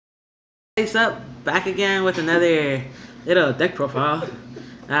What's up? Back again with another little deck profile.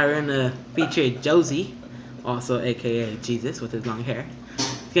 Now we're gonna feature Josie, also aka Jesus with his long hair.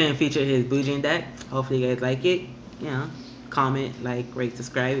 It's gonna feature his Bujin deck. Hopefully you guys like it. You know, comment, like, rate,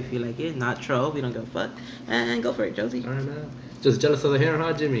 subscribe if you like it. Not troll, we don't give a fuck. And go for it, Josie. Alright, man. Just jealous of the hair,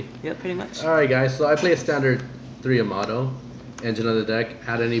 huh, Jimmy? Yep, pretty much. Alright, guys, so I play a standard 3 Amato. Engine of the deck,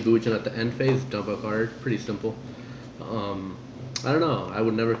 add any Bujin at the end phase, dump a card. Pretty simple. I don't know, I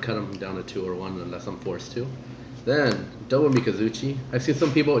would never cut them down to 2 or 1 unless I'm forced to. Then, double Mikazuchi. I've seen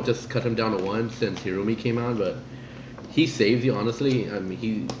some people just cut him down to 1 since Hirumi came out, but he saves you, honestly. I mean,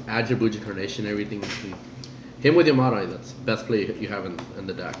 he adds your Bujin Carnation and everything. Him with Yamato, that's the best play you have in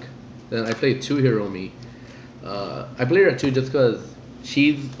the deck. Then I play 2 Hirumi. I play her at 2 just because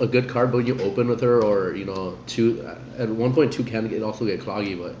she's a good card, but when you open with her, or, you know, 2, at 1.2 can also get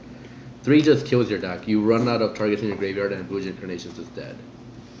cloggy, but 3 just kills your deck. You run out of targets in your graveyard and Bujin Carnation's just dead.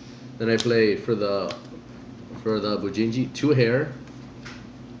 Then I play for the Bujinji, 2 hair,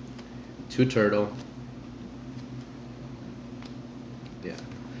 2 turtle, yeah,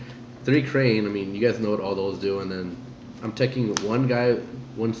 3 crane. I mean, you guys know what all those do. And then I'm taking 1 guy,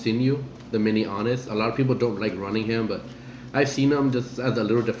 1 sinew, the mini honest. A lot of people don't like running him, but I've seen him just as a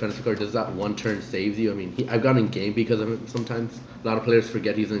little defensive card. Just that 1 turn saves you. I mean, I've gotten in game because of him sometimes. A lot of players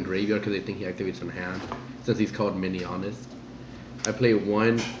forget he's in graveyard because they think he activates in hand, since he's called mini honest. I play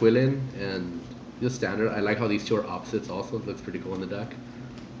 1 Quillin and just standard. I like how these 2 are opposites also. It looks pretty cool in the deck.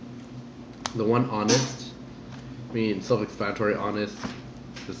 The 1 honest, I mean, self-explanatory honest,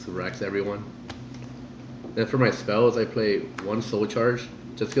 just wrecks everyone. Then for my spells, I play 1 soul charge,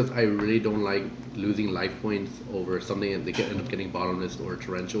 just because I really don't like losing life points over something and they end up getting bottomless or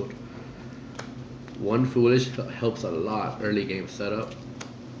torrential. 1 foolish helps a lot early game setup.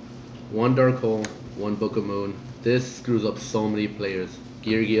 1 dark hole, 1 book of moon. This screws up so many players.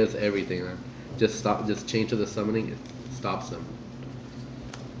 Gear gears, everything, man. Just change to the summoning, it stops them.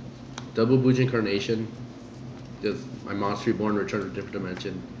 Double Bujin Carnation, just my monster reborn, return to a different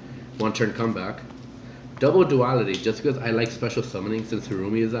dimension. 1 turn comeback. Double duality, just because I like special summoning since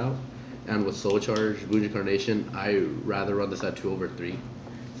Hirumi is out. And with Soul Charge, Bujin Carnation, I rather run this at 2 over 3.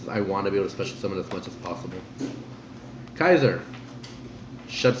 I want to be able to special summon as much as possible. Kaiser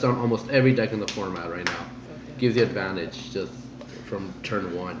shuts down almost every deck in the format right now. Gives you advantage just from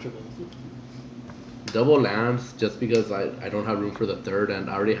turn 1. Double lands, just because I don't have room for the 3rd,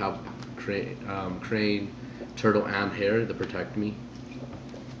 and I already have Crane, Turtle, and Hare to protect me.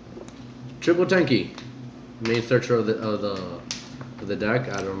 Triple Tenki, main searcher of the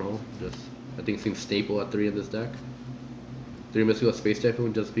deck. I don't know, just I think seems staple at 3 in this deck. 3 mystical space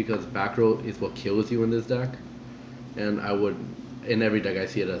typhoon, just because back row is what kills you in this deck, and I would in every deck I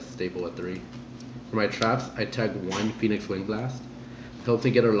see it as staple at 3. For my traps, I tag 1 Phoenix Wind Blast. Helps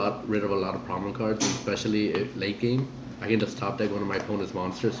me get rid of a lot of problem cards, especially late game. I can just top deck one of my opponent's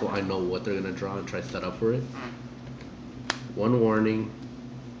monsters, so I know what they're gonna draw and try to set up for it. 1 warning,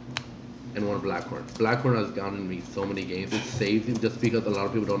 and 1 Blackhorn. Blackhorn has gotten me so many games. It saves you just because a lot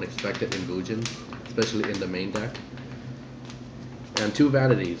of people don't expect it in Bujin, especially in the main deck. And 2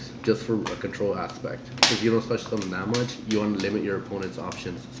 Vanities, just for a control aspect. If you don't special summon that much, you want to limit your opponent's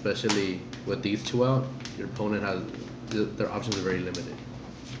options, especially with these 2 out. Your opponent has their options are very limited.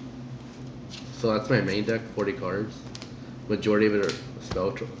 So that's my main deck, 40 cards. Majority of it are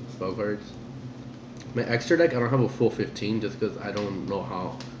spell cards. My extra deck, I don't have a full 15 just because I don't know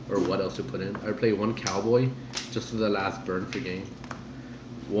how or what else to put in. I play 1 Cowboy just for the last burn for game.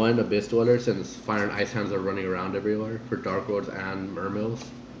 1 Abyss Dweller, since Fire and Ice Hands are running around everywhere for Dark Lords and Mermills.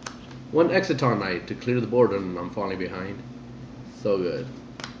 1 Exciton Knight to clear the board when I'm falling behind. So good.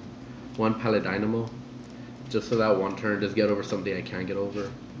 1 Paladynamo, just for that 1 turn, just get over something I can't get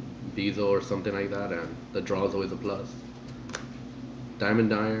over. Bezo or something like that, and the draw is always a plus.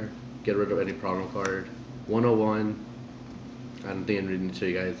 Diamond Dyer, get rid of any problem card. 101, I don't think I really need to show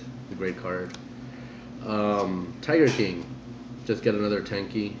you guys, it's a great card. Tiger King, just get another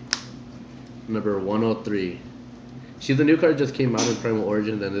Tenki. Number 103. She's a new card, just came out in Primal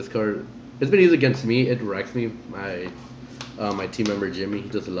Origins, and this card, it's been used against me, it wrecks me. My team member Jimmy, he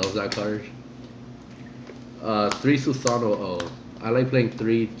just loves that card. 3 Susano O. I like playing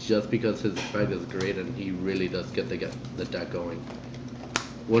 3 just because his effect is great and he really does get the deck going.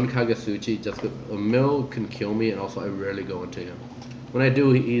 1 Kagasuchi, just a mill can kill me, and also I rarely go into him. When I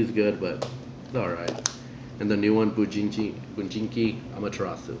do, he's good, but it's alright. And the new one, Bujinki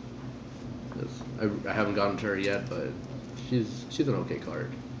Amaterasu. I haven't gotten to her yet, but she's an okay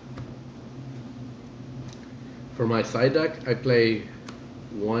card. For my side deck, I play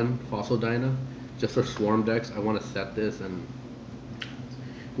 1 Fossil Dyna, just for swarm decks. I want to set this, and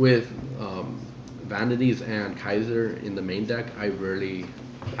with Vanities and Kaiser in the main deck, I rarely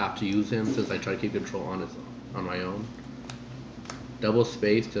have to use him since I try to keep control on my own. Double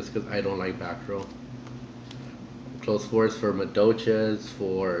space just because I don't like back row. Close force for Madoches,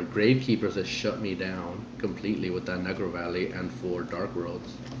 for Gravekeepers that shut me down completely with that Negro Valley, and for Dark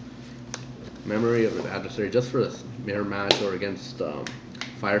Roads. Memory of an adversary just for a mirror match or against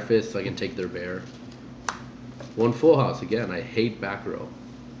Fire Fist so I can take their bear. One full house again. I hate back row.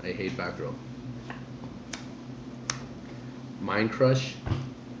 I hate back row. Mind Crush.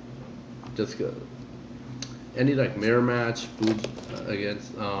 Just go. Any like mirror match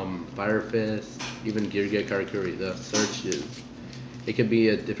against Fire Fist, even Girge Karakuri. The search is it can be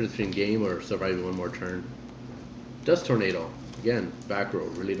a difference between game or surviving one more turn. Just Tornado. Again, back row.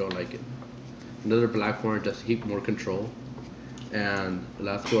 Really don't like it. Another black horn just to keep more control. And the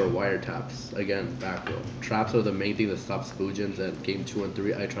last two are wiretaps. Again, back row. Traps are the main thing that stops Bujins at game 2 and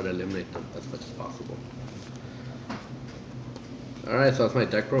 3. I try to eliminate them as much as possible. Alright, so that's my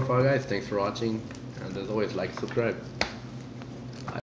deck profile, guys. Thanks for watching. And as always, like, subscribe.